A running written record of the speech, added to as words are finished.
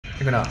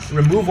You're gonna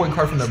remove one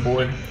card from their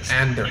board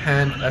and their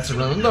hand. That's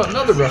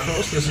another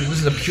reference. This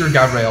is a pure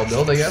Gabriel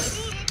build, I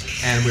guess.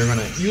 And we're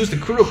gonna use the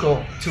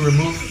Kuroko to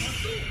remove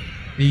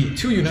the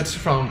 2 units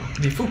from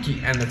the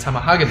Fuki and the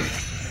Tamahagane.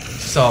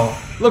 So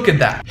look at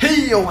that.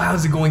 Hey yo,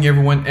 how's it going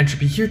everyone?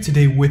 Entropy here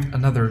today with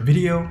another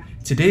video.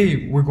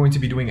 Today we're going to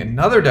be doing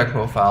another deck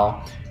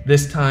profile.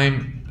 This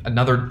time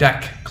another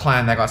deck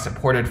clan that got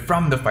supported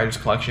from the Fighters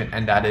collection,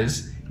 and that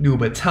is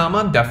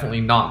Nubatama.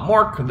 Definitely not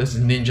Mark. This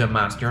is Ninja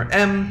Master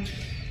M.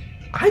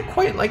 I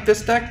quite like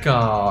this deck.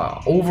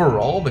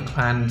 Overall, the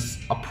clan's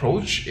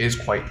approach is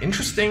quite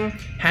interesting.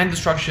 Hand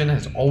destruction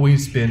has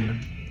always been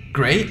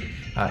great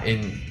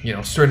in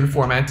certain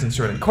formats and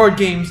certain card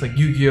games like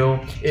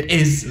Yu-Gi-Oh! It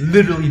is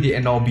literally the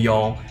end-all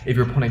be-all. If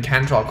your opponent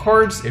can't draw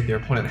cards, if their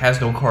opponent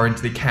has no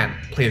cards, they can't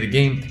play the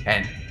game,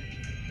 and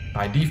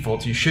by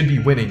default, you should be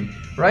winning,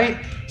 right?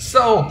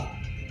 So,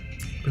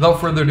 without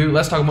further ado,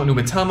 let's talk about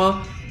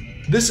Nubatama.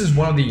 This is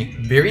one of the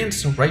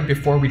variants right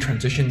before we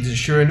transition to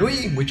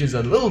Shiranui, which is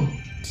a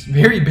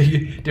very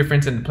big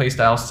difference in the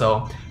playstyle.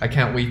 So I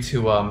can't wait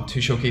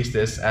to showcase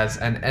this as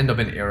an end of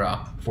an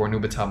era for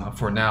Nubatama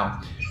for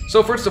now.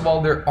 So first of all,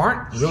 there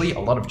aren't really a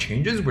lot of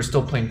changes. We're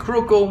still playing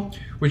Kuroko,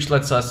 which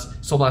lets us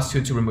Soul Blast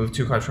 2 to remove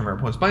 2 cards from our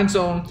opponent's bind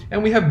zone,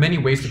 and we have many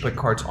ways to put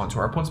cards onto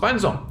our opponent's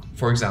bind zone.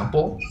 For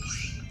example,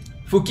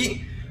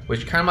 Fuki,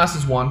 which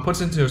countermasses 1,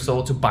 puts into your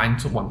soul to bind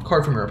to 1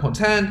 card from your opponent's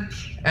hand,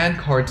 and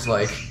cards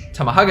like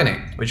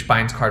Tamahagane, which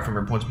binds card from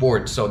your opponent's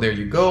board. So there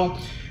you go.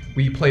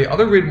 We play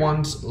other grade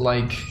 1s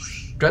like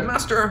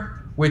Dreadmaster,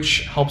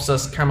 which helps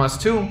us countermass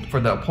 2 for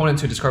the opponent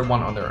to discard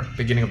 1 on their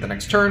beginning of the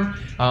next turn.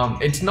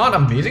 It's not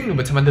amazing.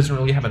 Nubatama doesn't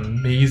really have an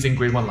amazing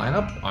grade 1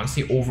 lineup.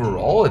 Honestly,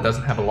 overall, it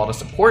doesn't have a lot of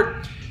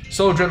support.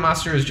 So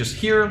Dreadmaster is just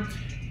here.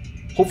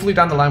 Hopefully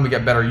down the line we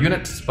get better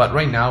units, but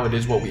right now it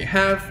is what we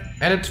have,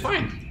 and it's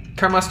fine.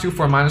 Countermass 2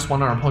 for a -1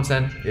 on our opponent's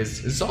end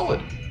is solid.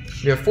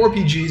 We have 4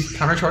 PGs,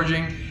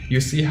 countercharging. You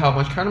see how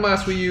much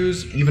counterblast we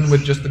use. Even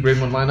with just the grade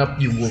 1 lineup,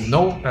 you will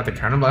know that the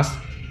counterblast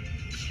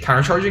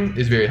countercharging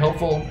is very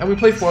helpful. And we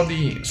play 4 of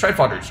the stride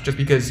fodders just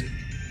because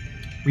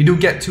we do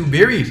get 2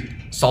 very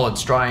solid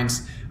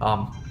strides.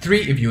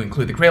 3 if you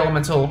include the Grey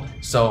Elemental,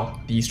 so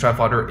the stride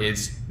fodder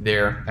is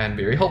there and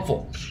very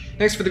helpful.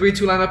 Next, for the grade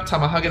 2 lineup,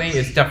 Tamahagane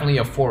is definitely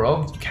a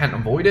 4-of. You can't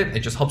avoid it. It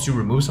just helps you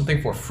remove something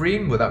for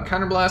free without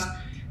counterblast.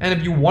 And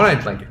if you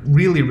want to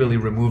really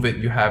remove it,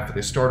 you have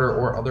the starter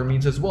or other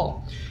means as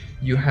well.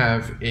 You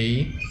have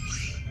a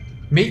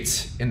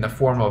mate in the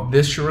form of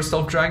this Shura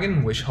Stealth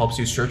Dragon, which helps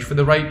you search for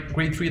the right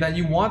grade 3 that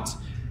you want.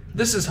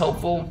 This is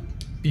helpful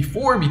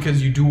before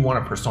because you do want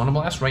a Persona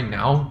Blast. Right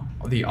now,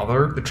 the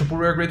triple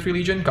rare grade 3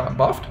 Legion got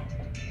buffed.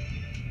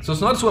 So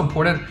it's not so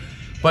important,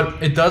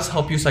 but it does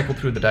help you cycle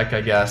through the deck,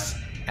 I guess.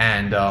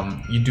 And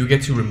you do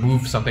get to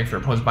remove something for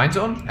your opponent's bind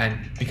zone and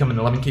become an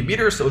 11k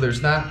beater, so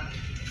there's that.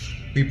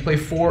 We play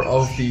 4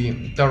 of the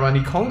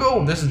Darani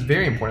Kongo. This is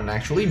very important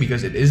actually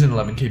because it is an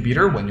 11k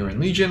beater when you're in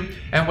Legion,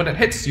 and when it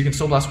hits, you can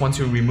Soul Blast 1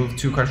 to remove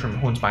 2 cards from your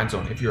opponent's bind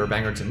zone if you're a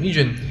Vanguard in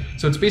Legion.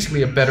 So it's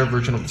basically a better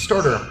version of the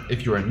starter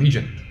if you're in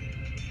Legion.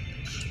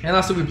 And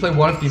lastly, we play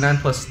 1 of the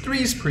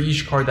 9+3s per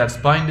each card that's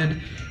binded.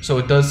 So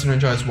it does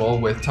synergize well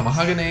with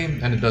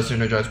Tamahagane, and it does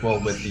synergize well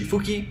with the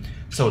Fuki.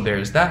 So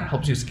there's that,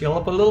 helps you scale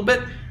up a little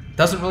bit.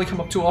 Doesn't really come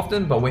up too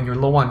often, but when you're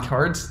low on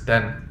cards,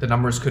 then the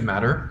numbers could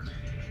matter.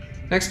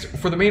 Next,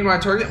 for the main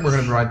ride target, we're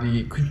going to ride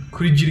the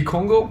Kurijiri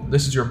Kongo.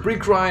 This is your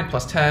break ride,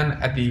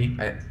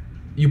 +10.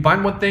 You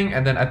bind 1 thing,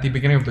 and then at the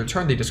beginning of their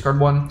turn, they discard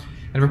 1. And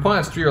if your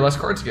opponent has 3 or less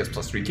cards, he gets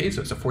 +3k, so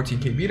it's a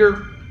 14k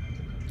beater.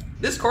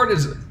 This card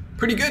is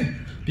pretty good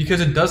because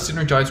it does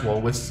synergize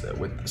well with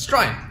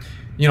Stride.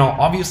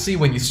 Obviously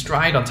when you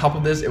stride on top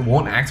of this, it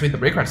won't activate the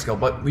break ride skill,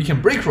 but we can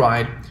break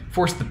ride,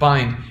 force the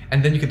bind,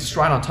 and then you can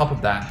stride on top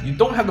of that. You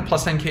don't have the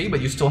 +10k,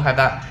 but you still have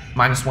that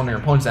 -1 on your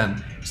opponent's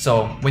end.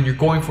 So when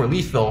you're going for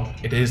lethal,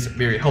 it is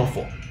very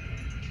helpful.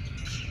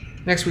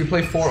 Next, we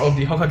play 4 of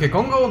the Hokage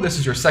Kongo. This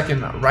is your second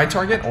ride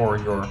target or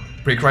your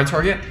break ride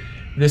target.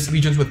 This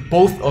legions with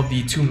both of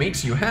the 2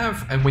 mates you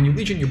have, and when you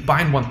legion, you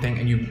bind 1 thing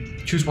and you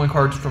choose 1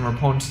 card from your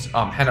opponent's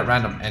hand at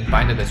random and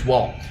bind it as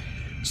well.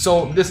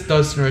 So this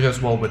does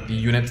synergize well with the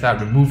units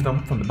that remove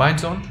them from the bind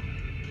zone.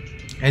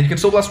 And you can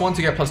Soul Blast 1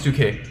 to get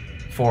 +2k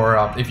for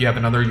if you have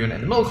another unit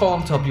in the middle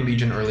column to help you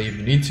legion early if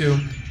you need to.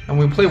 And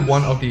we play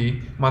 1 of the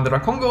Mandara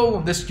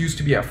Kongo. This used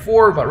to be at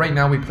 4, but right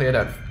now we play it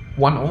at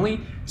 1 only,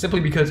 simply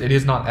because it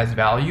is not as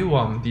value.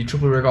 The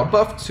triple rare got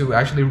buffed to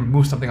actually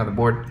remove something on the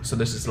board, so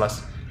this is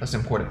less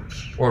important.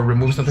 Or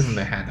remove something from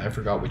the hand, I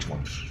forgot which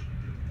one.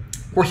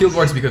 4 heal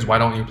guards because why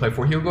don't you play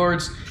 4 heal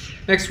guards?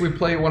 Next, we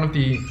play 1 of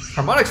the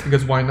Harmonics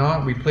because why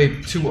not? We play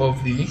 2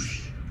 of the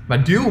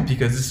Madu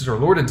because this is our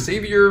Lord and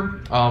Savior.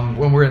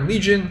 When we're in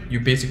Legion, you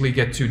basically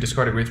get to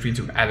discard a grade 3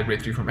 to add a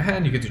grade 3 from your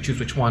hand. You get to choose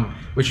which one,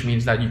 which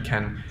means that you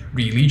can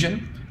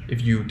re-Legion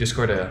if you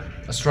discard a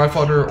Stride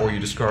Fodder or you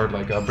discard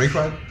like a Break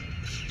Ride.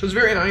 So it's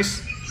very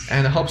nice,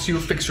 and it helps you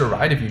fix your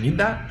ride if you need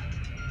that.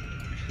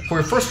 For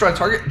your first ride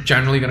target,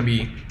 generally going to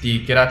be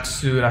the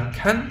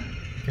Geratsurakan.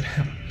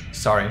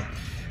 Sorry.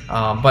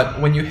 But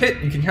when you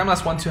hit, you can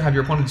counterblast 1 to have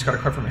your opponent discard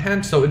a card from your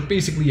hand, so it's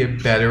basically a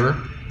better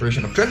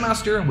version of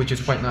Dreadmaster, which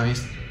is quite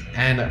nice,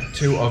 and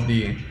 2 of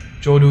the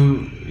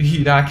Joru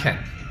Hiraken.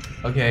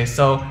 Okay,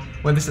 so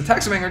when this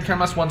attacks a Vanguard,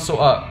 counterblast 1,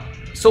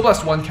 Soul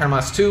Blast 1,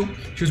 counterblast 2,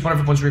 choose one of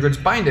your opponent's records,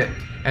 bind it,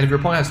 and if your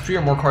opponent has 3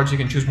 or more cards, you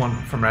can choose one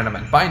from random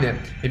and bind it.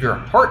 If your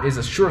heart is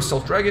a Sure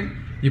Stealth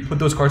Dragon, you put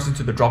those cards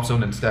into the drop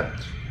zone instead.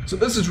 So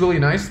this is really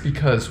nice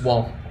because,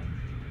 well,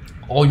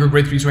 all your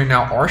grade 3s right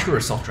now are Sure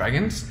Stealth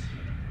Dragons,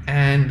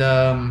 and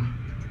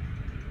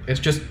it's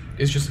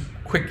just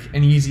quick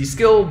and easy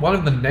skill. One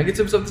of the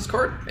negatives of this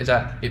card is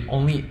that it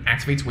only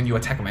activates when you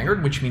attack a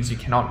Vanguard, which means you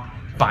cannot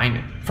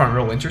bind front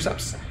row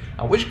intercepts,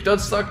 which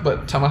does suck,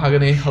 but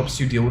Tamahagane helps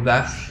you deal with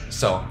that,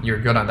 so you're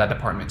good on that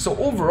department. So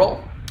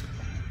overall,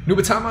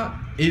 Nubatama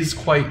is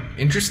quite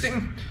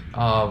interesting.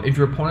 If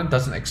your opponent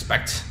doesn't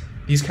expect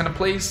these kind of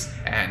plays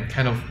and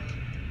kind of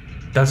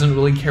doesn't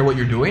really care what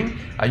you're doing,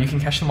 you can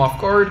catch them off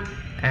guard,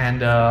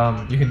 and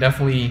you can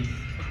definitely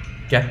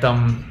get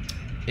them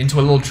into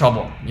a little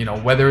trouble. You know,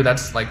 whether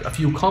that's like a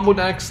few combo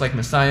decks like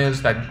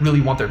Messiahs that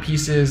really want their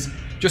pieces,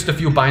 just a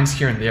few binds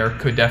here and there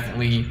could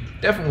definitely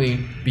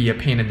be a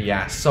pain in the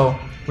ass. So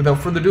without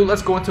further ado,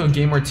 let's go into a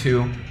game or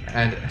two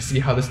and see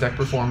how this deck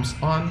performs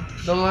on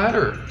the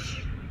ladder.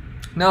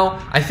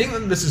 Now, I think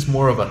that this is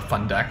more of a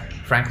fun deck,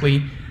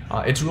 frankly.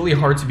 It's really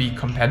hard to be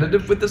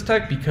competitive with this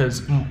deck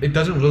because it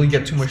doesn't really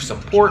get too much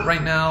support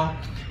right now,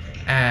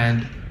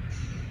 and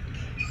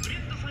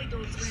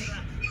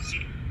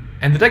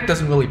the deck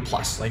doesn't really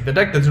plus. Like, the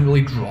deck doesn't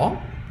really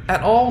draw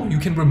at all. You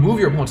can remove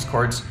your opponent's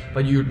cards,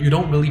 but you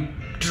don't really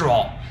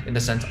draw in the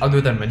sense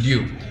other than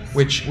Madu,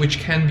 which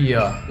can be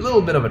a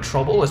little bit of a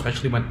trouble,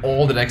 especially when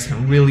all the decks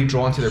can really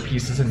draw into their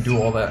pieces and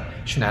do all the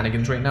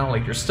shenanigans right now.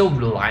 Like, you're still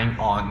relying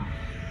on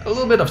a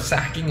little bit of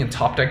sacking and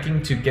top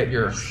decking to get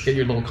your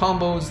little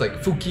combos,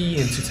 like Fuki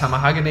into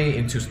Tamahagane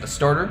into the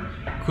starter,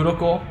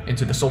 Kuroko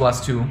into the Soul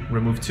Blast 2,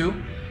 remove 2.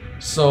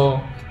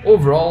 So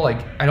overall, like,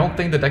 I don't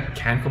think the deck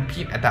can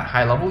compete at that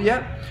high level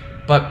yet,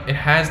 but it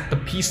has the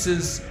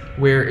pieces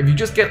where if you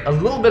just get a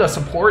little bit of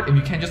support, if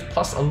you can just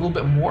plus a little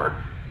bit more,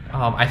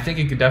 I think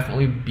it could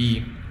definitely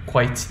be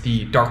quite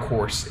the dark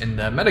horse in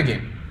the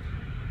metagame.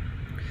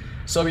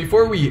 So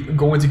before we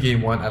go into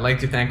game 1, I'd like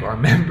to thank our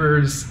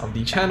members of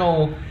the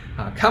channel,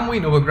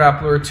 Kamui, Nova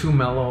Grappler, 2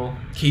 Mellow,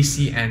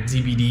 Casey, and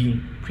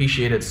ZBD.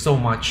 Appreciate it so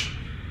much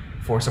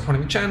for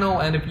supporting the channel,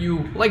 and if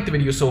you like the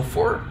video so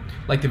far,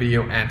 like the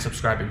video and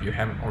subscribe if you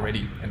haven't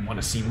already and want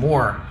to see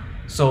more.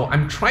 So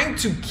I'm trying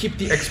to keep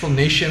the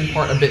explanation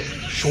part a bit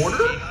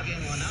shorter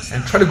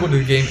and try to go to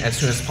the game as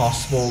soon as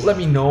possible. Let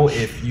me know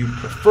if you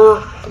prefer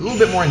a little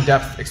bit more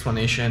in-depth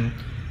explanation,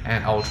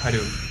 and I'll try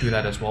to do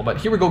that as well. But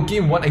here we go,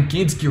 game 1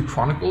 against Gear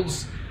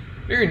Chronicles.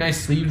 Very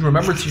nice sleeves.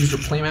 Remember to use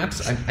your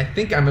playmats. I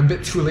think I'm a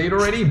bit too late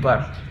already,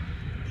 but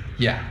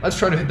yeah, let's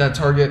try to hit that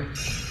target.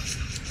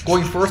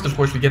 Going first, of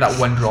course, we get that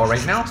 1 draw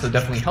right now, so it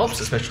definitely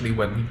helps, especially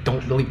when we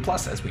don't really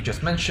plus, as we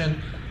just mentioned.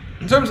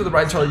 In terms of the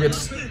ride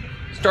targets,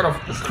 start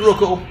off with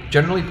Kuroko,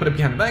 generally put it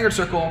behind the Vanguard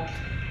circle.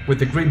 With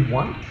the grade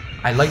 1,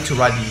 I like to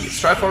ride the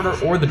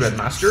Stridefighter or the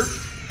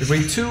Dreadmaster. The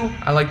grade 2,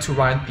 I like to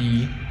ride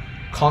the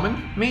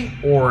Common Mate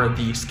or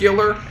the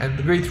Scaler, and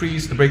the grade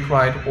 3s, the Break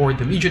Ride or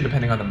the Legion,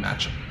 depending on the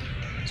matchup.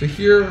 So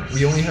here,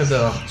 we only have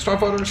the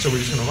Starfighter, so we're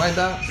just going to ride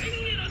that.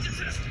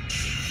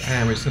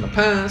 And we're just going to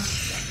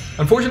pass.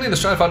 Unfortunately, the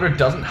Starfighter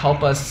doesn't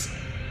help us,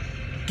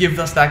 give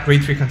us that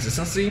grade 3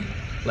 consistency,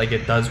 like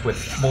it does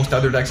with most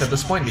other decks at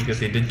this point, because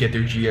they did get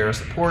their G-Era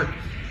support.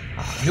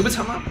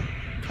 Nubatama,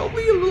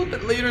 probably a little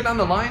bit later down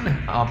the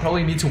line. I'll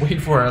probably need to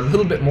wait for a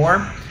little bit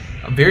more,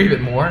 a very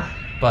bit more.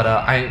 But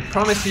I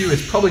promise you,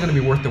 it's probably going to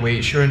be worth the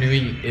wait.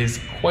 Shiranui is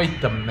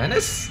quite the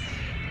menace.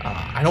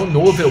 I don't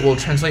know if it will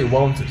translate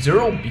well into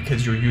 0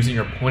 because you're using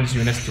your opponent's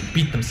units to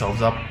beat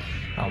themselves up.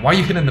 Why are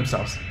you hitting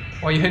themselves?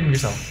 Why are you hitting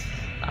yourself?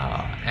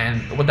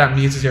 And what that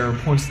means is your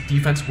opponent's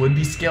defense would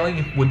be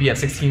scaling, would be at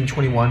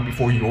 16-21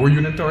 before your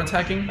units are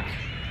attacking.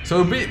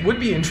 So it would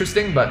be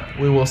interesting, but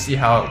we will see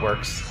how it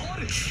works.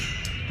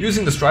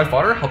 Using the Stride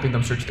Fodder, helping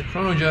them search the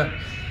Chrono Jet.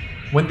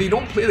 When they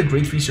don't play the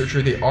grade 3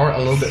 searcher, they are a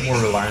little bit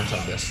more reliant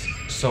on this.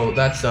 So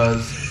that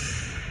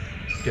does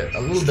get a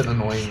little bit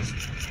annoying.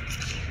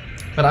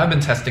 But I've been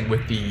testing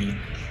with the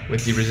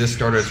resist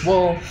starter as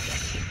well.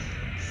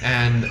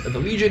 And the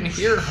Legion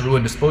here,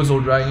 Ruin Disposal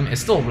Dragon, is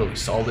still really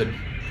solid.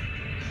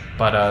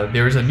 But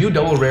there is a new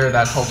double rare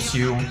that helps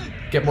you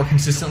get more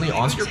consistently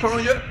onto your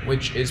Chrono Jet,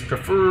 which is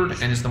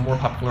preferred and is the more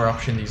popular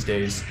option these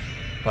days.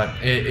 But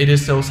it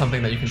is still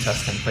something that you can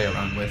test and play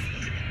around with.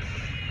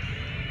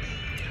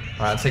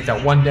 Alright, let's take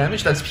that 1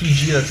 damage. That's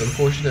PG, that's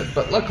unfortunate.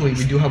 But luckily,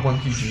 we do have 1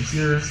 PG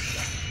here.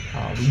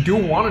 We do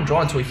want to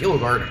draw into a Halo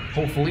Guard,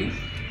 hopefully,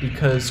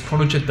 because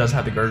Chrono Jet does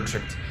have the Guard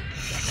restrict.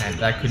 And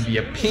that could be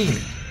a pain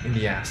in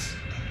the ass.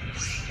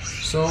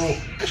 So,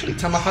 actually,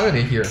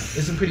 Tamahagane here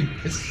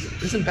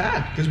isn't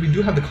bad, because we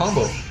do have the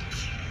combo.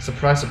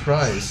 Surprise,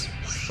 surprise.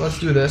 So let's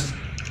do this.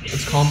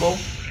 Let's combo.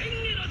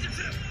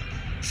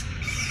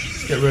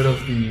 Let's get rid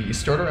of the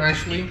starter,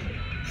 actually.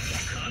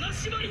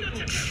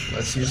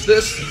 Let's use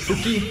this,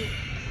 Fuki.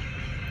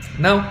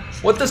 Now,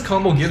 what this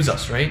combo gives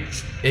us, right,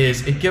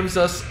 is it gives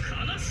us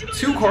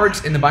 2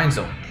 cards in the bind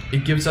zone.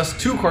 It gives us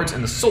 2 cards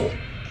in the soul,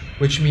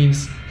 which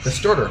means the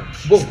starter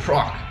will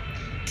proc,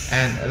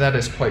 and that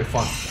is quite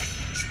fun.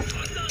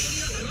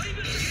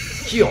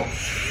 Heal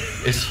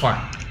is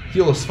fine.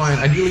 Heal is fine.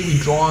 Ideally, we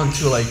draw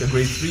into like a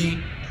grade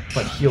 3,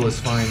 but heal is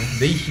fine.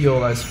 They heal,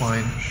 that's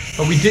fine.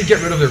 But we did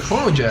get rid of their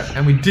Chrono Jet,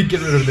 and we did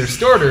get rid of their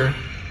starter,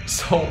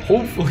 so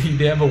hopefully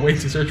they have a way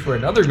to search for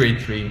another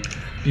grade 3,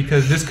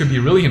 because this could be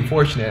really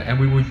unfortunate, and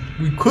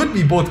we could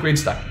be both grade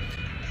stuck.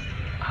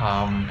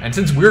 And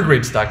since we're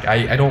grade stuck,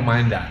 I don't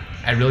mind that.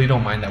 I really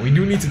don't mind that. We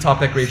do need to top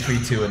that grade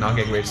 3 too and not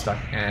get grade stuck,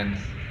 and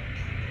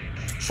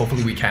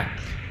hopefully we can.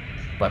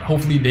 But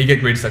hopefully they get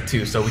grade stuck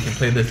too, so we can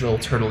play this little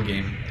turtle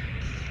game.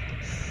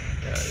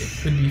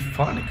 It could be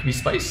fun, it could be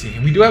spicy.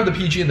 We do have the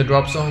PG in the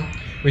drop zone,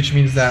 which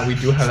means that we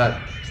do have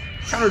that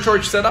counter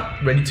charge set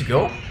up, ready to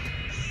go.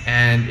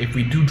 And if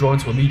we do draw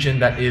into a Legion,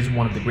 that is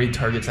one of the great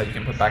targets that you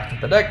can put back to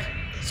the deck,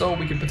 so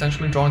we could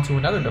potentially draw into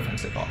another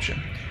defensive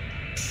option.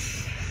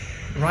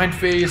 Rhine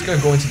Faye is going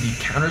to go into the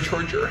counter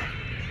charger.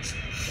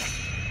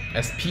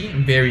 SP,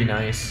 very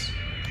nice.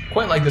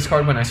 Quite like this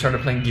card when I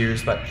started playing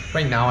Gears, but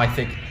right now I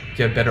think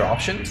you have better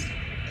options.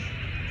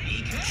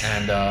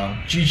 And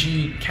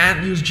GG,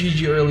 can't use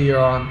GG earlier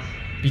on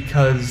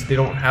because they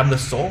don't have the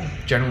soul.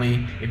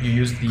 Generally, if you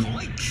use the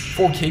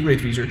 4K grade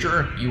 3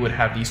 searcher, you would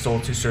have the soul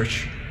to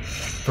search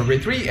for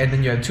grade 3, and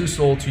then you have 2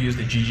 soul to use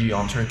the GG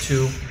on turn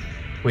 2,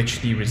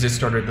 which the resist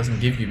starter doesn't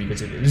give you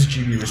because it is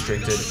GB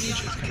restricted,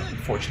 which is kind of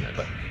unfortunate.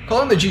 But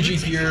calling the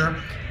GG here,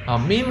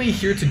 mainly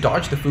here to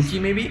dodge the Fuki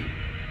maybe,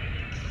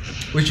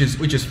 which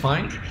is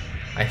fine.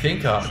 I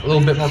think a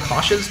little bit more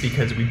cautious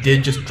because we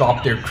did just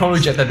drop their Chrono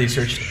Jet that they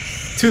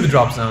searched to the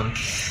drop zone,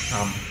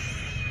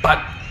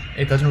 but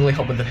it doesn't really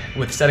help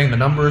with setting the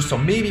numbers, so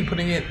maybe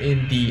putting it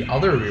in the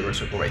other reverse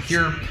circle right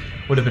here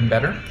would have been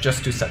better,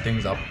 just to set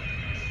things up.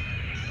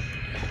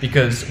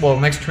 Because, well,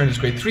 next turn is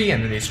grade 3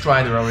 and then they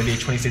stride, they're already a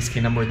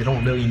 26k number, they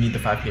don't really need the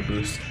 5k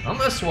boost.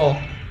 Unless,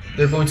 well,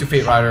 they're going to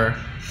Fate Rider,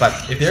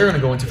 but if they're going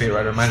to go into Fate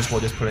Rider, might as well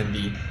just put it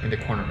in the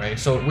corner, right?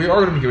 So we are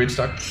going to be grade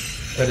stuck.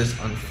 That is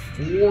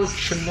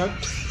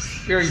unfortunate,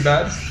 very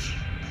bad,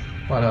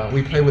 but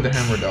we play with the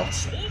hammer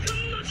dealt,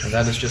 and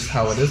that is just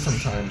how it is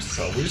sometimes.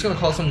 So we're just going to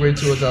call some grade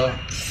 2s out,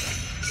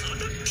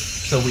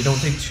 so we don't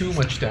take too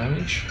much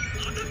damage,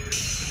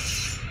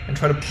 and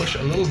try to push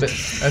a little bit.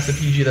 That's a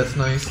PG, that's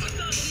nice.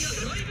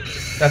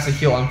 That's a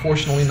heal,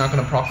 unfortunately not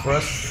going to proc for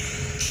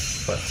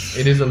us, but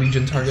it is a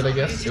Legion target, I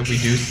guess, if we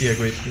do see a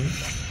grade 3.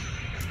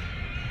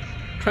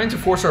 Trying to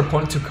force our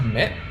opponent to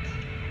commit.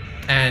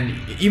 And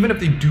even if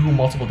they do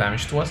multiple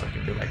damage to us, like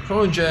if they like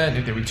Chrono Jet,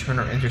 if they return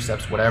or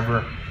intercepts,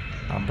 whatever,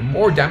 the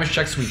more damage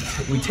checks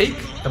we take,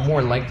 the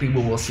more likely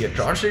we will see a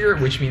draw trigger,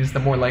 which means the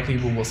more likely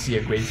we will see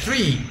a grade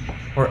 3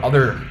 or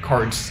other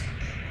cards.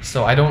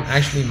 So I don't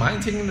actually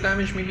mind taking the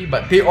damage maybe,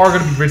 but they are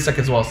going to be grade stuck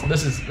as well. So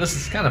this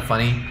is kind of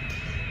funny.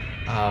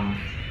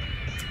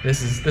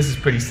 This is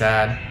pretty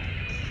sad,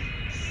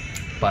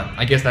 but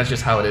I guess that's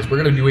just how it is.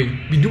 We're going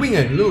to be doing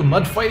a little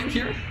mud fighting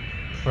here,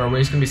 where we're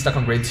just going to be stuck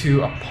on grade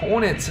 2.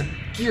 Opponents and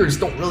Gears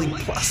don't really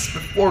plus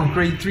before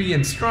grade 3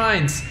 and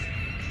strides.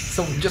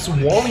 So just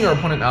walling our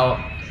opponent out.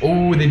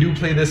 Oh, they do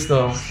play this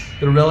though.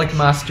 The Relic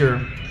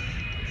Master.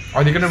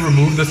 Are they going to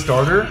remove the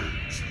starter?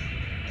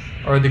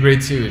 Or the grade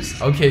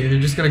 2s? Okay, they're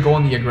just going to go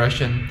on the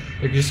aggression.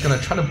 They're just going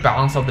to try to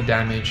balance out the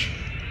damage.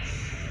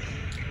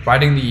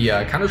 Riding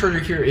the counter charger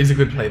here is a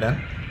good play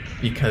then.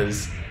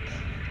 Because,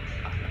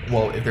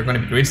 well, if they're going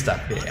to be grade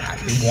stuck,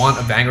 they want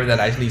a Vanguard that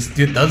at least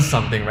does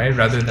something, right?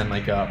 Rather than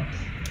like a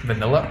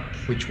vanilla,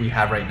 which we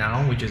have right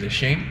now, which is a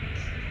shame.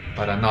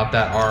 But not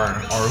that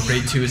our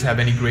grade 2s have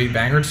any great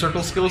Vanguard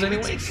circle skills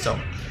anyway. So,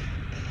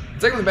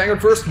 taking the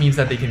Vanguard first means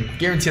that they can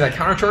guarantee that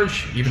counter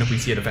charge, even if we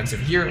see a defensive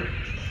here,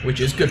 which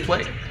is good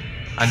play.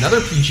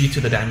 Another PG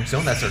to the damage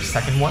zone, that's our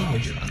second one,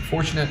 which is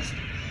unfortunate.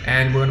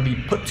 And we're going to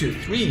be put to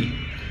 3.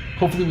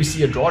 Hopefully we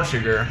see a draw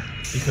trigger,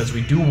 because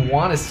we do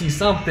want to see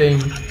something.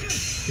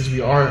 Because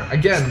we are,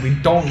 again, we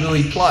don't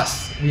really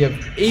plus. We have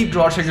 8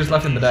 draw triggers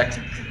left in the deck,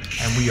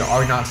 and we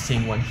are not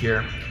seeing one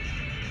here.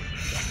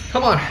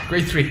 Come on,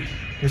 grade 3.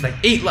 There's like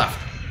 8 left.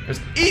 There's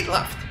 8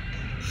 left.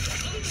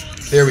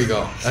 There we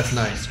go. That's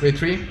nice. Grade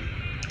 3.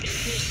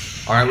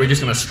 Alright, we're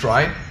just going to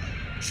stride.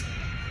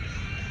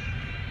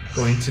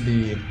 Going to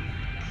the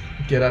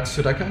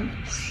Geratsudakan.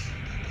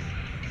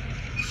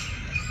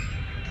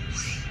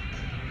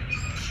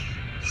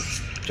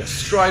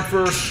 Just stride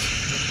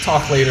first,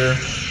 talk later.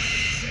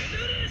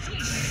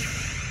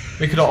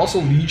 We could also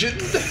Legion,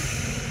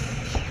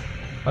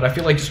 but I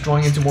feel like just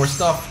drawing into more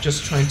stuff,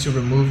 just trying to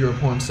remove your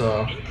opponent's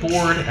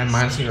board and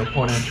minusing your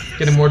opponent.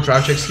 Getting more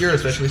draft checks here,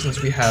 especially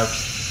since we have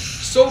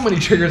so many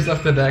triggers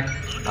left in the deck,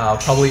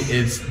 probably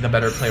is the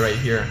better play right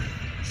here.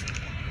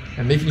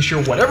 And making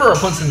sure whatever our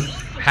opponent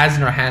has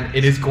in our hand,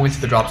 it is going to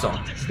the drop zone.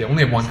 They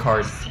only have 1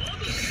 card.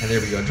 And there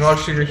we go, draw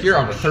trigger here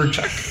on the 3rd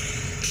check.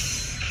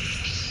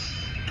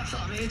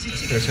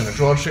 There's gonna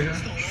draw trigger.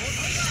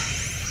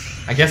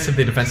 I guess if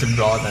they defensive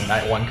draw, then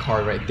that 1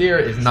 card right there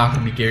is not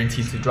gonna be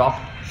guaranteed to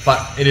drop.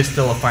 but it is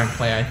still a fine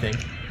play, I think.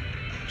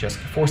 Just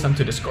force them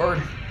to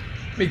discard,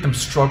 make them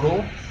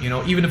struggle. You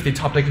know, even if they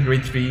top deck a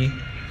grade 3,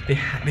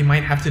 they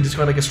might have to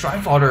discard like a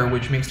Strive Fodder,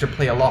 which makes their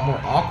play a lot more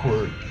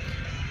awkward.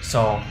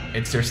 So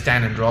it's their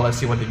stand and draw. Let's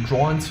see what they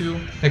draw into.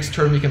 Next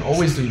turn we can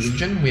always do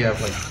Legion. We have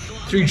like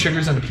 3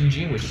 triggers on the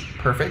PG, which is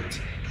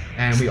perfect.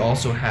 And we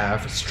also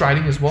have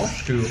Striding as well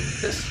through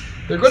this.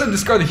 They're going to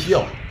discard the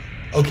heal.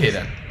 Okay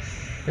then.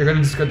 They're going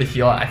to discard the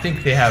heal. I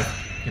think they have,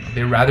 you know,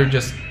 they'd rather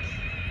just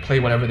play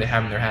whatever they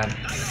have in their hand.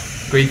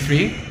 Grade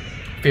 3,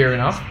 fair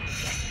enough.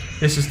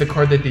 This is the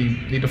card that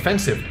they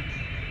defensive,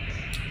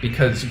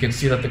 because you can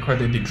see that the card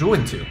that they drew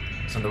into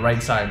is on the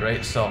right side,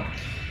 right? So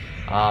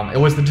it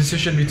was the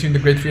decision between the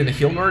grade 3 and the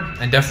heal guard,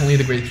 and definitely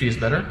the grade 3 is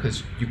better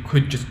because you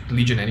could just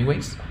Legion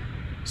anyways.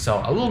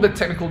 So a little bit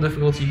technical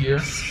difficulty here,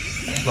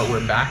 but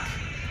we're back.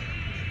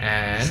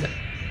 And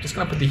just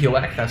gonna put the heal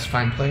back, that's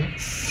fine play.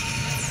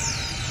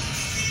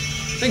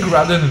 I think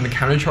rather than the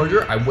counter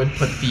charger, I would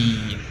put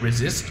the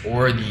resist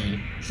or the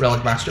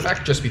relic master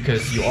back, just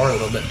because you are a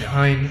little bit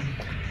behind,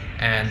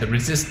 and the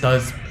resist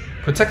does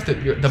protect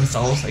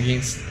themselves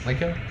against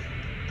like a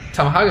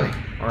Tamahagane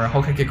or a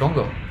Hokage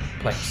Gongo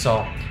play.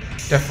 So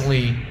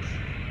definitely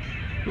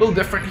a little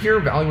different here,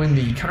 valuing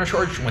the counter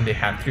charge when they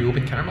have 3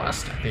 open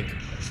counterblast. I think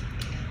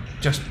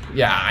just,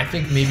 yeah, I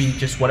think maybe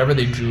just whatever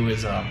they drew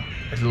is a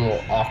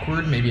little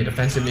awkward. Maybe a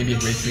defensive, maybe a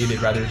grade 3,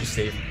 they'd rather just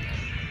save.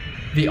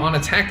 The on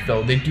attack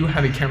though, they do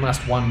have a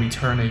counterblast 1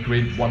 return a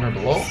grade 1 or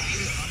below.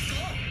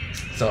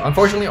 So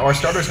unfortunately our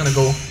starter is gonna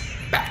go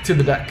back to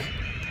the deck.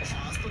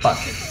 But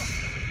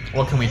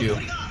what can we do?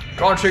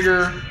 Draw a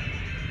trigger,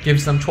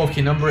 gives them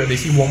 12k number. If they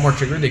see one more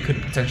trigger, they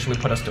could potentially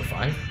put us to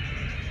 5.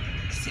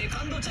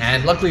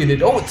 And luckily they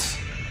don't.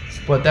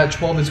 But that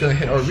 12 is going to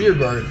hit our rear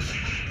guard.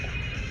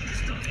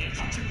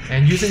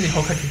 And using the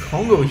Hokage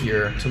Kongo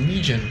here to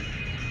Legion,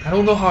 I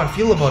don't know how I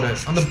feel about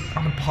it. On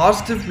the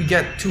positive, we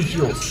get 2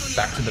 heals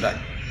back to the deck.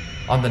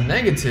 On the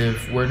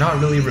negative, we're not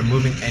really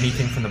removing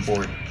anything from the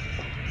board.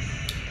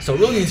 So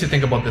really need to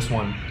think about this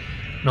one.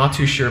 Not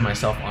too sure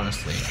myself,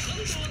 honestly.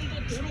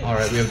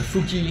 Alright, we have the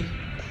Fuki.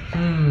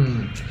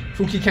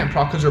 Fuki can't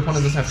proc because our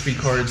opponent doesn't have 3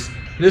 cards.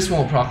 This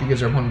won't proc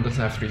because our opponent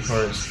doesn't have 3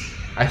 cards.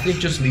 I think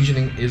just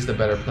Legioning is the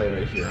better play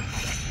right here.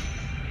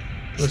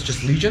 Let's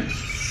just Legion.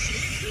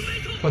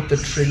 Put the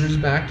triggers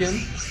back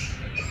in.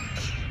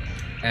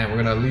 And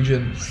we're gonna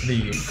Legion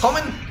the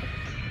common.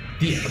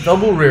 The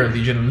double rare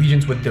Legion,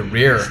 Legions with the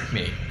rare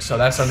mate. So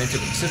that's something to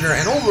consider.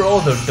 And overall,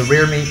 the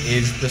rare mate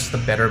is just the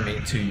better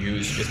mate to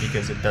use, just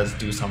because it does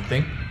do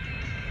something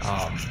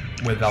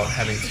without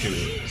having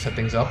to set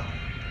things up.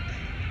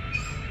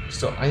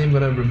 So I am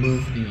gonna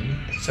remove the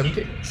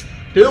 7k.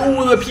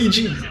 Oh, the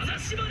PG.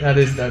 That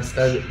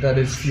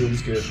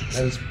feels good.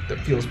 That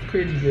feels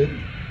pretty good.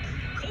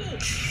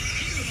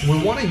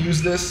 We want to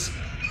use this.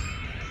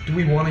 Do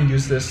we want to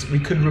use this? We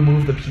could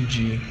remove the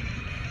PG.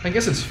 I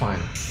guess it's fine.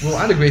 We'll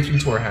add a grade 3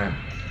 to our hand,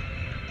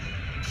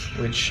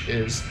 which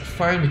is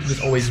fine. We can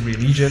just always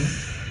re-Legion,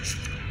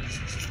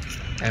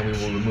 and we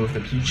will remove the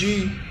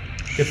PG.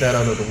 Get that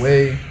out of the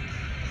way,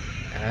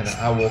 and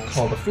I will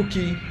call the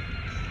Fuki.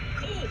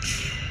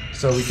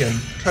 So we can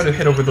try to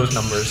hit over those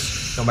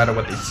numbers, no matter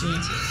what they see.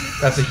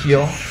 That's a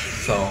heal,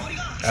 so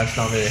that's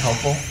not very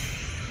helpful.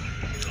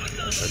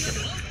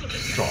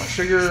 Okay. Draw a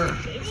trigger.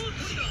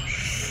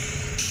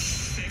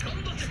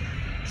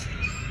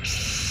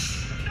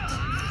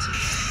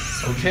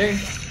 Okay,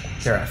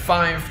 they're at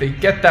 5. They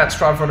get that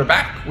Stride Fodder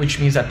back, which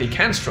means that they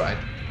can stride,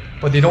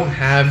 but they don't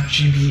have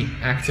GB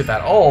active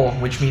at all,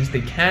 which means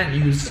they can't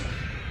use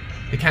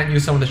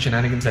some of the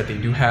shenanigans that they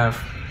do have,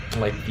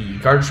 like the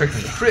guard trick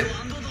and the crit.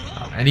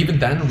 And even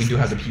then, we do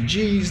have the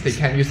PGs. They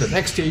can't use the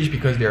next stage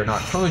because they are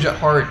not Chrono Jet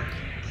Heart.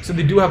 So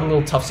they do have a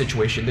little tough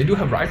situation. They do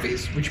have Ride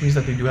Phase, which means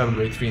that they do have a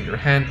grade 3 in their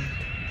hand.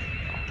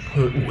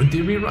 Would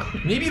they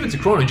rewrite? Maybe if it's a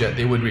Chrono Jet,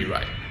 they would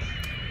rewrite.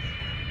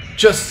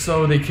 Just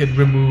so they could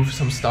remove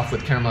some stuff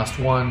with Counterblast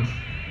 1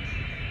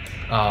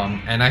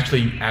 and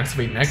actually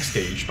activate next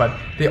stage. But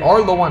they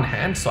are low on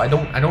hand, so I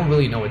don't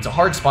really know. It's a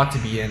hard spot to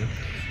be in.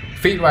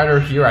 Fate Rider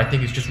here, I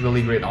think, is just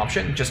really great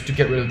option, just to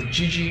get rid of the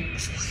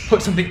GG,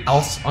 put something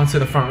else onto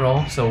the front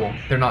row so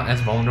they're not as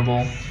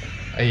vulnerable.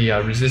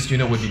 A resist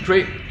unit would be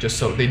great, just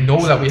so they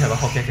know that we have a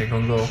Hokage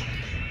Gongo.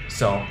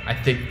 So I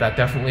think that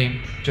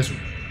definitely just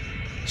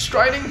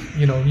striding,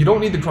 you know, you don't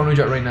need the Chrono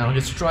Jet right now,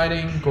 just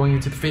striding, going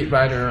into the Fate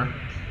Rider,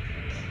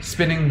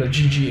 spinning the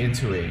GG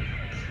into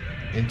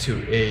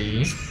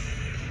a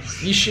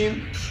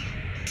Ishin,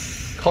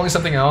 calling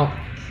something out,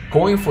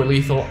 going for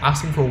lethal,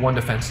 asking for 1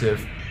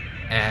 defensive,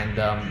 and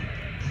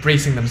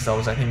bracing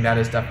themselves. I think that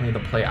is definitely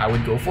the play I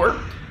would go for.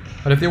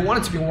 But if they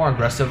wanted to be more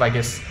aggressive, I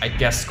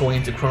guess going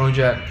into Chrono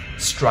Jet,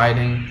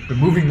 striding,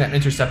 removing that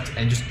intercept,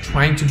 and just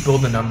trying to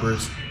build the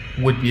numbers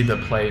would be the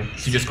play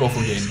to just go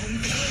for game.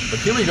 But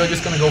here we go,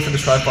 just gonna go for the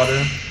Stride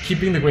Fodder,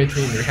 keeping the grade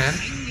 3 in your hand.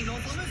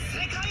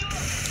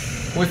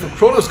 Going for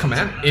Chronos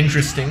Command,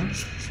 interesting.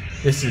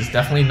 This is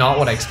definitely not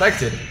what I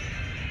expected.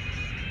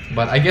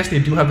 But I guess they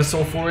do have the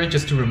soul for it,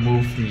 just to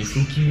remove the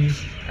Fuki,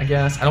 I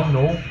guess. I don't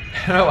know.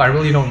 I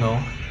really don't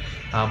know.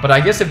 But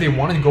I guess if they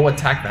want to go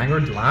attack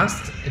Vanguard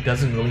last, it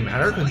doesn't really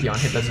matter because the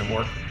on-hit doesn't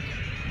work.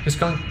 Just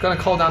gonna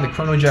call down the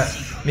Chrono Jet.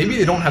 Maybe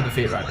they don't have the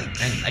Fate Rider.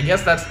 And I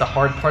guess that's the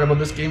hard part about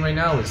this game right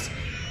now is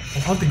a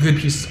lot of the good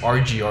pieces are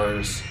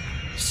GRs.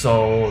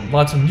 So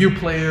lots of new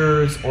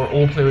players or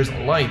old players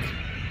alike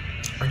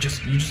are you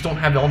just don't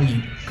have all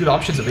the good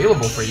options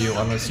available for you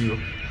unless you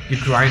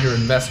grind or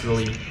invest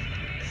really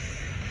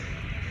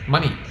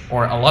money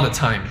or a lot of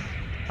time,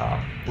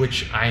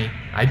 which I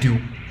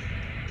do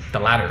the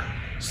latter.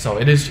 So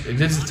it is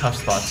a tough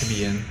spot to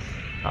be in.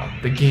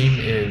 The game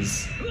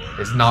is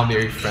not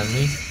very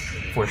friendly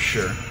for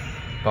sure,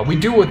 but we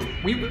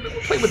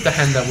play with the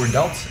hand that we're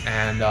dealt,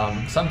 and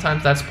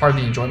sometimes that's part of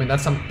the enjoyment.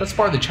 That's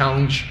part of the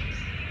challenge,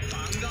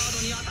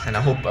 and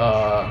I hope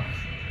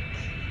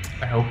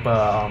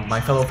my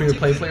fellow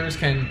free-to-play players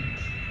can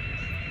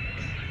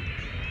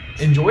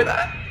enjoy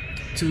that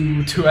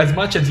to as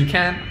much as you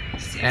can,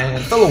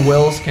 and fellow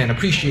whales can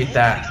appreciate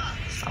that.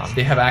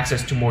 They have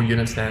access to more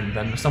units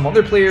than some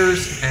other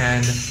players,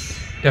 and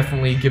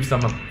definitely gives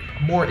them a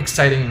more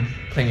exciting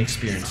playing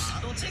experience.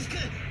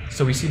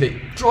 So we see the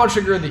draw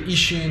trigger, the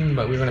Ishin,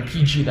 but we're going to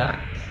PG that.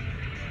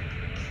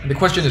 And the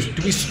question is,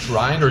 do we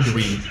stride or do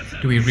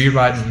we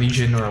re-ride in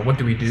Legion, or what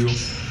do we do?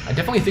 I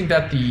definitely think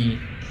that the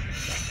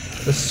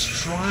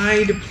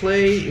stride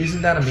play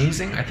isn't that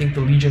amazing. I think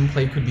the Legion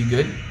play could be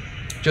good,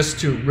 just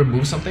to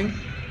remove something,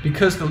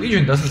 because the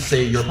Legion doesn't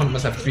say your opponent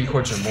must have 3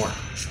 courts or more.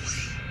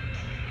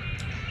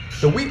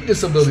 The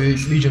weakness of the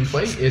Legion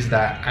play is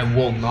that I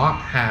will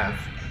not have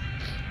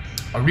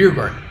a rear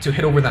guard to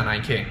hit over that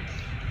 9k,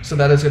 so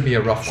that is going to be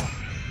a rough one.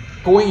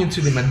 Going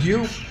into the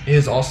Mandu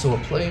is also a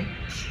play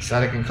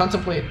that I can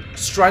contemplate.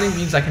 Striding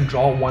means I can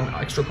draw 1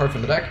 extra card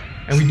from the deck,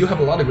 and we do have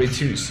a lot of grade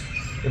 2s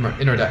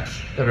in our deck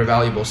that are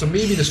valuable, so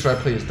maybe the stride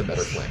play is the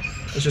better play.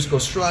 Let's just go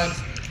stride.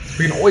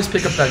 We can always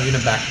pick up that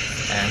unit back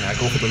and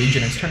go for the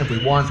Legion next turn if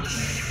we want,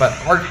 but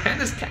our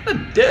hand is kind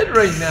of dead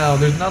right now.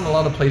 There's not a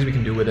lot of plays we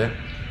can do with it.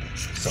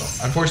 So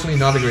unfortunately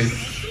not a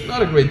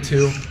grade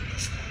 2,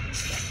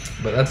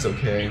 but that's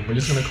okay. We're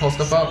just gonna call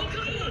stuff out,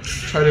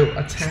 try to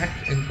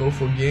attack and go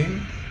for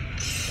game.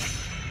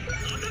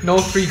 No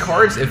 3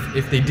 cards.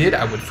 If they did,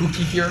 I would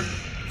Fuki here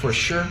for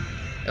sure.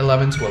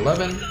 11 to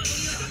 11.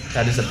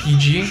 That is a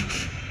PG.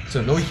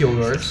 So no heal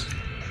guards.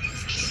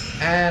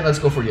 And let's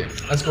go for game.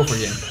 Let's go for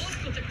game.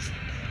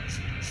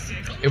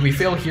 If we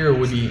fail here, it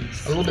would be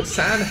a little bit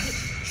sad,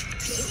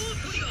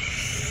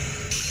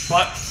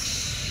 but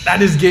that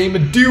is game.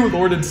 Adieu,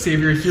 Lord and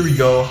Savior. Here we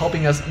go,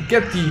 helping us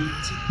get the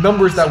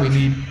numbers that we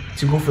need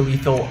to go for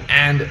lethal,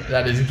 and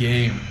that is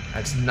game.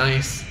 That's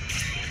nice,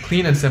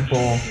 clean and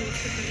simple.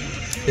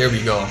 There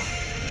we go.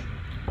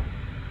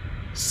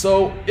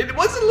 So it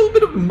was a little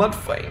bit of a mud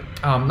fight.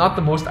 Not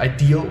the most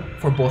ideal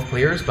for both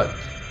players, but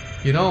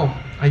you know,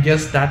 I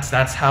guess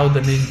that's how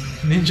the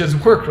ninjas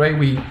work, right?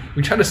 We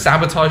try to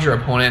sabotage your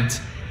opponent.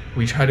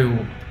 We try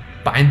to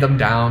bind them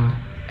down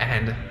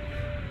and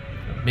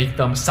make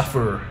them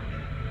suffer.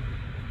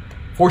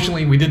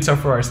 Fortunately, we did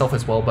suffer ourselves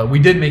as well, but we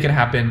did make it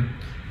happen.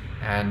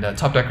 And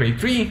top deck grade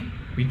 3,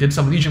 we did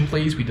some Legion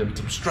plays, we did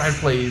some stride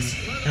plays,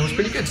 and it was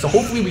pretty good. So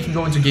hopefully we can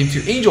go into game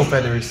 2. Angel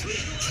Feathers,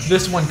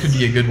 this one could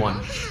be a good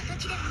one.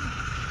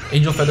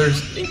 Angel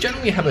Feathers, they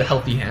generally have a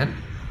healthy hand,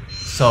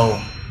 so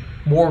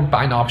more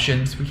bind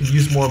options, we can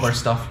use more of our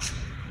stuff.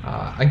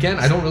 Again,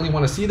 I don't really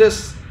want to see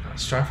this.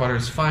 Stride Fighter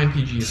is fine,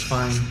 PG is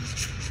fine.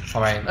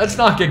 Alright, let's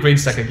not get grade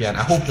sec again,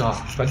 I hope not.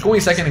 But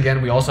going second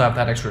again, we also have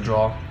that extra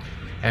draw.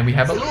 And we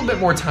have a little bit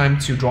more time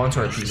to draw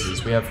into our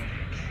pieces. We have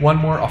 1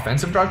 more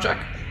offensive draw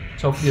check,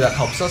 so hopefully that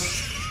helps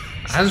us.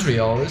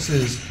 Azrael, this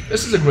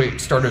is a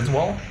great start as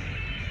well.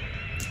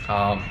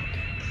 Kind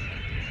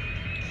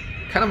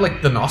of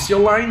like the Nausea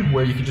line,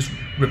 where you can just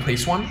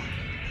replace 1.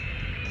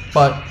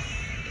 But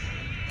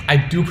I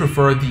do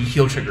prefer the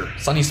heal trigger,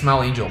 Sunny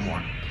Smile Angel,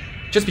 more.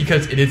 Just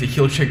because it is a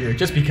heal trigger,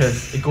 just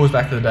because it goes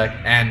back to the deck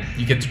and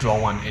you get to draw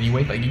 1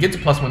 anyway. Like, you get to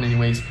 +1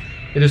 anyways.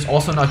 It is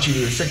also not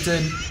cheater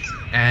restricted,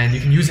 and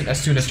you can use it as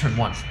soon as turn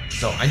 1.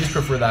 So I just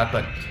prefer that,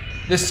 but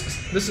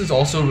this is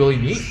also really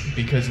neat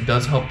because it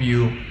does help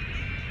you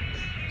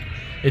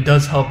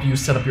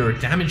set up your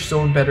damage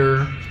zone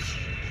better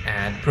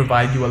and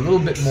provide you a little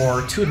bit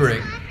more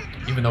tutoring,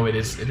 even though it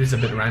is a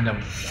bit random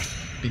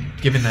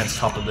given that it's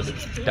top of the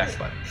deck.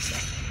 But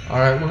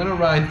alright, we're gonna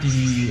ride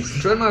the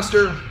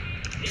Dreadmaster.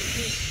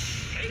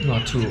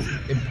 Not too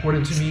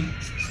important to me.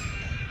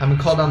 I'm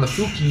gonna call down the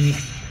Fuki,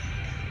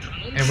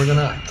 and we're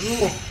gonna a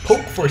little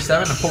poke for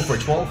 7 and poke for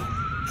 12.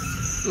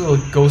 A little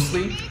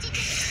ghostly.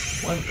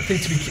 One thing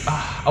to be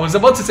I was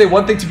about to say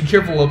one thing to be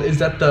careful of is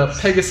that the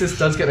Pegasus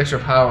does get extra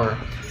power,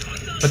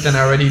 but then I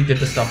already did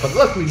the stuff. But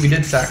luckily we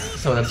did sack,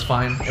 so that's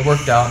fine. It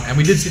worked out, and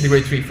we did see the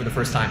grade 3 for the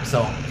first time,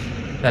 so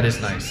that is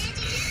nice.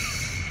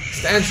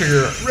 Stand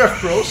trigger,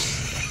 Refros.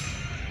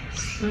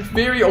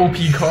 Very OP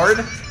card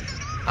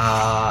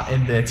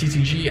in the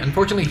TCG.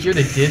 Unfortunately here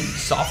they did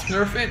soft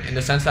nerf it in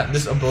the sense that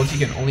this ability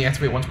can only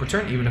activate once per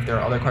turn, even if there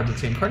are other cards with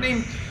the same card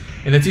name.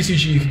 In the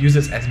TCG you can use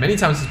this as many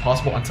times as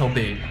possible until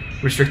they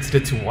restricted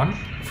it to 1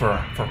 for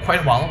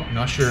quite a while. I'm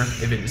not sure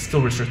if it is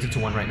still restricted to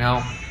 1 right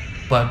now,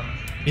 but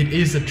it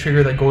is a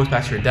trigger that goes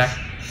back to your deck,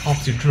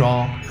 helps you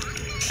draw,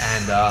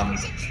 and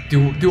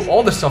do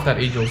all the stuff that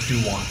Angels do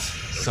want.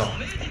 So,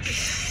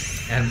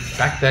 and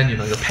back then, you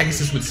know, your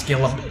Pegasus would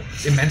scale up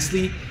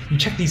immensely. You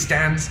check these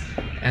stands,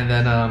 and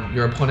then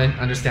your opponent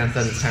understands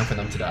that it's time for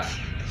them to die.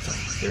 So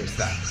there's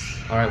that.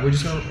 Alright, we're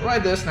just gonna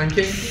ride this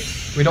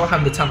 9k. We don't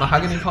have the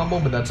Tamahagani combo,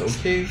 but that's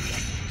okay.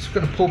 Just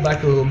gonna pull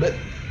back a little bit,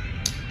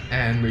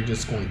 and we're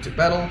just going to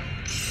battle.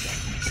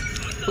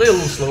 Play a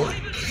little slower.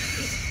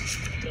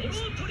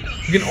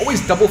 You can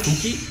always double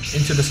Fuki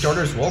into the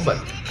starter as well, but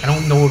I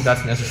don't know if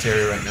that's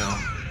necessary right now.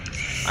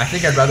 I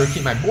think I'd rather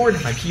keep my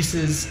board, my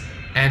pieces,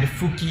 and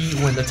Fuki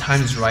when the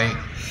time is right.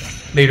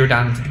 Later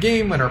down into the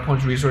game, when our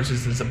opponent's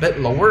resources is a bit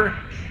lower,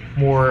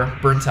 more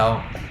burnt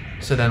out,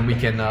 so then we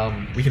can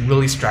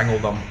really strangle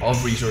them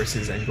of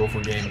resources and go for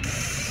game.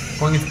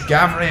 Going into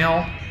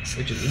Gavrail,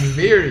 which is a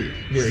very,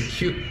 very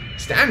cute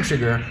stand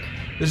trigger.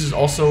 This is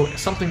also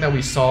something that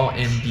we saw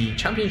in the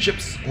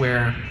championships,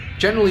 where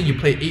generally you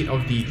play 8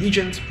 of the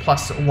Legions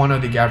plus 1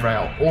 of the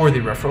Gavrail or the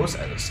Refros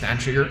as a stand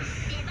trigger.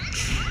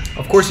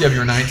 Of course you have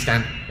your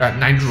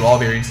 9 draw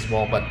variants as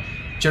well, but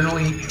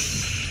generally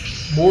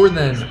more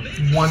than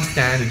 1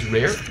 stand is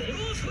rare.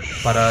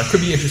 But it could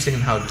be interesting in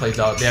how it plays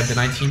out. They have the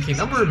 19k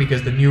number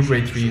because the new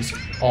grade 3s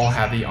all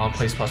have the on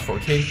place plus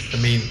 4k.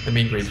 The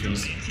main grade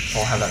 3s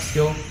all have that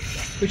skill,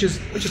 which is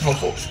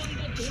helpful.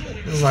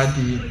 We'll ride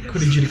the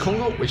Kurijiri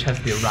Kongo, which has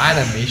the ride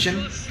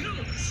animation.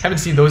 Haven't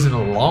seen those in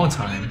a long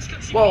time.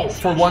 Well,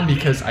 for one,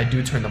 because I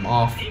do turn them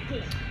off.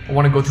 I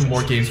want to go through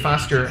more games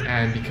faster,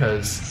 and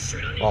because,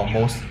 well,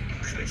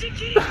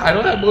 I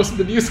don't have most of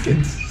the new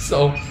skins,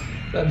 so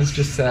that is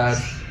just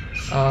sad.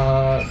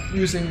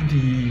 Using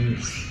the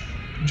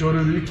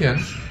Joruruken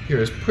here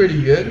is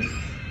pretty good,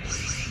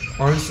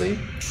 honestly.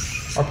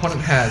 Our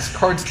opponent has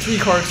 1 to 3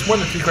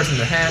 cards in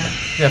their hand.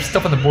 They have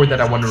stuff on the board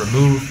that I want to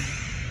remove.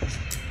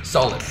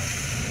 Solid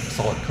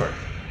card.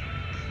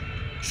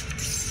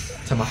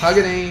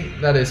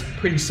 Tamahagane, that is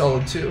pretty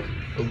solid too.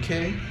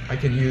 Okay, I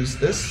can use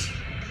this.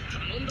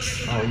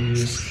 I'll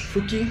use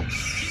Fuki.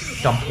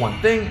 Dump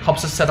 1 thing.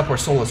 Helps us set up our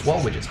soul as well,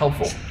 which is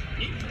helpful.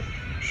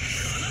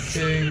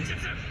 Okay,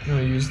 I'm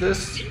gonna use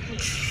this.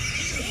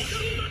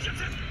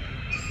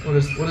 What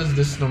does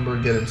this number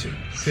get into?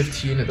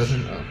 15, it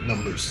doesn't have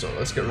numbers, so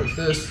let's get rid of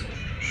this.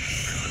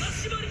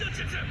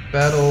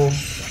 Battle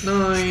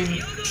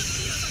 9,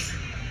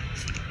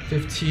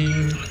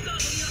 15,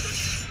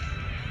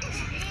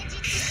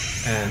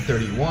 and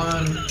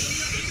 31.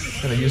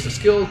 Gonna use the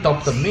skill,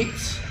 dump the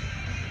mate.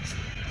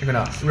 They're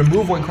gonna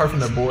remove 1 card from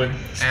their board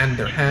and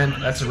their hand.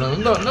 That's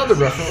another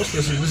reference.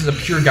 This is a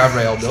pure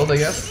Gavrail build, I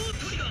guess.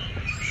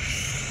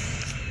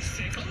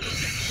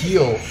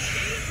 Heal,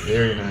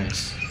 very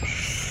nice.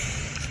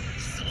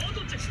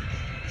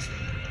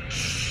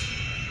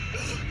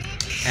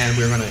 And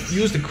we're gonna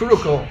use the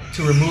Kuroko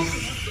to remove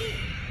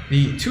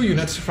the 2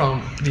 units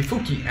from the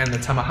Fuki and the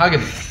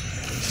Tamahagane.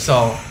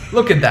 So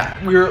look at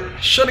that. We're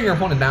shutting our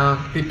opponent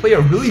down. They play a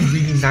really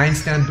greedy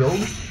 9-stand build,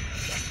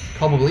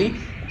 probably,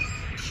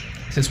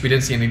 since we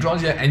didn't see any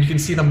draws yet, and you can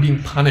see them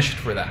being punished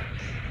for that.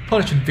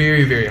 Punished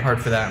very, very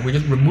hard for that. We're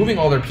just removing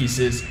all their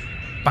pieces,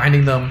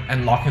 binding them,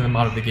 and locking them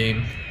out of the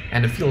game.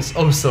 And it feels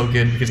oh so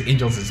good because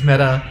Angels is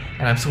meta,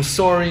 and I'm so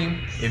sorry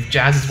if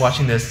Jazz is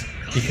watching this,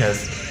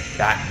 because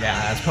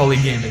that's probably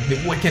game.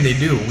 What can they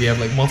do? We have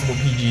like multiple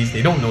PGs.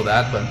 They don't know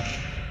that, but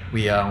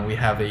we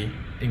have a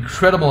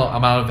incredible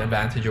amount of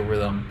advantage over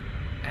them,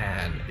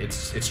 and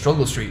it's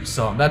struggle street.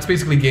 So that's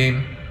basically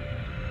game.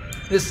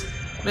 This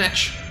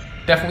match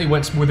definitely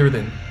went smoother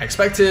than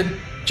expected.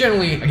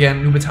 Generally,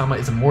 again, Nubatama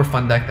is a more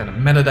fun deck than a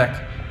meta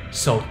deck,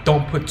 so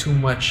don't put too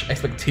much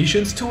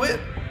expectations to it.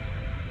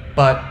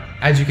 But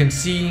as you can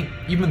see,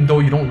 even though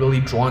you don't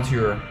really draw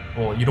into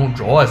you don't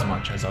draw as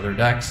much as other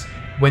decks,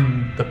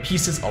 when the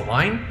pieces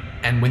align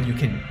and when you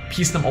can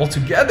piece them all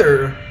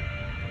together,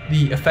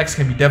 the effects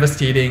can be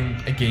devastating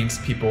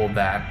against people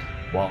that,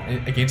 well,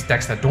 against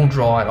decks that don't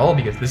draw at all,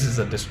 because this is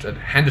a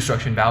hand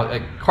destruction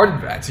card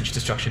advantage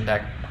destruction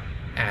deck,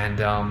 and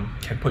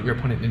can put your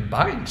opponent in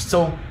bind.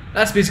 So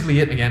that's basically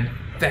it. Again,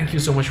 thank you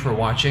so much for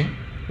watching.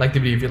 Like the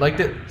video if you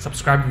liked it,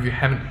 subscribe if you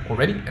haven't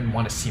already and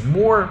want to see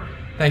more.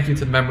 Thank you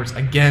to the members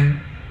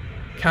again,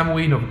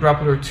 Kamui,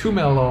 Novagrappler,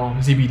 2Mello,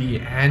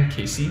 ZBD, and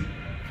Casey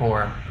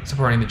for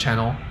supporting the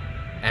channel.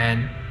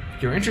 And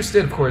if you're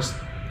interested, of course,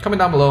 comment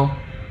down below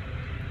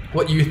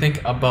what you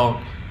think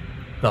about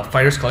the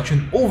Fighters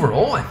Collection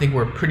overall. I think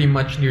we're pretty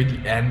much near the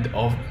end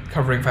of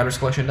covering Fighters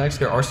Collection decks.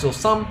 There are still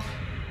some,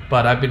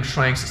 but I've been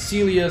trying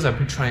Cecilia's, I've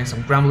been trying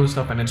some Granblue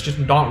stuff, and it's just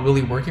not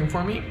really working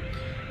for me.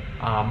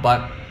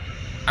 But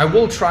I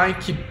will try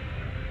keep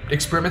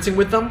experimenting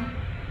with them,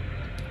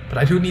 but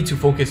I do need to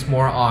focus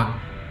more on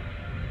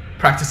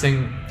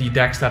practicing the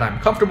decks that I'm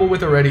comfortable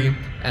with already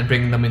and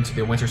bringing them into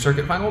the Winter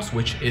Circuit Finals,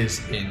 which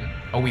is in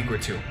a week or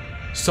 2.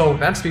 So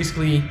that's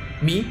basically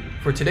me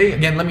for today.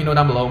 Again, let me know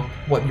down below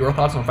what your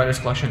thoughts on Fighters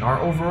Collection are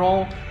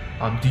overall.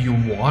 Do you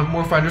want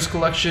more Finders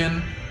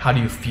Collection? How do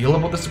you feel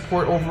about the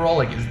support overall?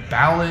 Like, is it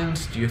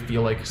balanced? Do you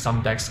feel like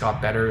some decks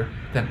got better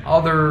than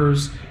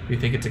others? Do you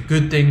think it's a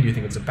good thing? Do you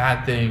think it's a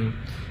bad thing?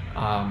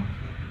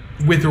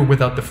 With or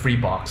without the free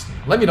box?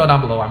 Let me know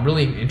down below. I'm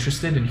really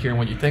interested in hearing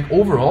what you think.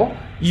 Overall,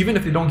 even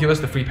if they don't give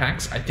us the free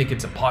packs, I think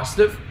it's a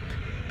positive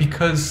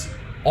because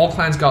all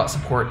clans got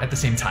support at the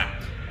same time.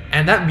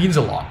 And that means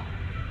a lot,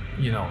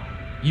 you know.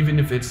 Even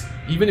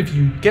if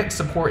you get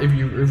support, if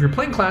you're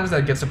playing clans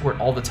that get support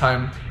all the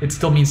time, it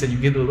still means that you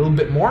get a little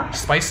bit more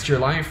spice to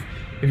your life.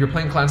 If you're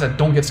playing clans that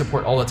don't get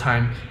support all the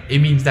time, it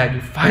means that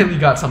you finally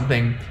got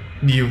something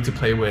new to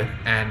play with,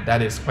 and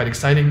that is quite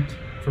exciting.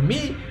 For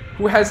me,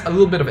 who has a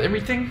little bit of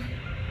everything,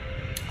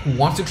 who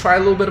wants to try a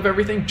little bit of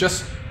everything,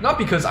 just not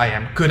because I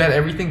am good at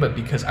everything, but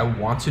because I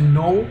want to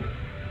know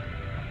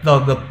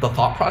the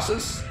thought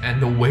process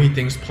and the way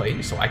things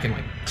play, so I can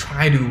like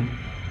try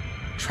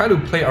to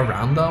play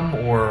around them,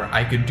 or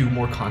I could do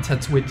more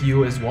content with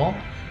you as well.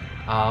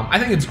 I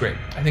think it's great.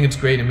 I think it's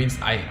great. It means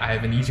I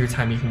have an easier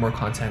time making more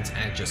content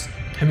and just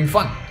having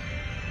fun.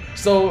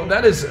 So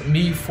that is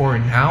me for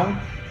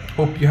now.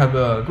 Hope you have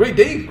a great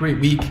day, great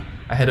week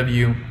ahead of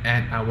you,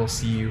 and I will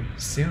see you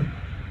soon.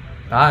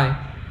 Bye.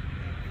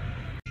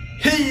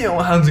 Hey, yo,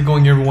 how's it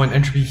going everyone?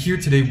 Entropy here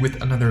today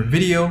with another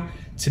video.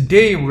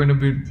 Today we're gonna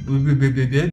be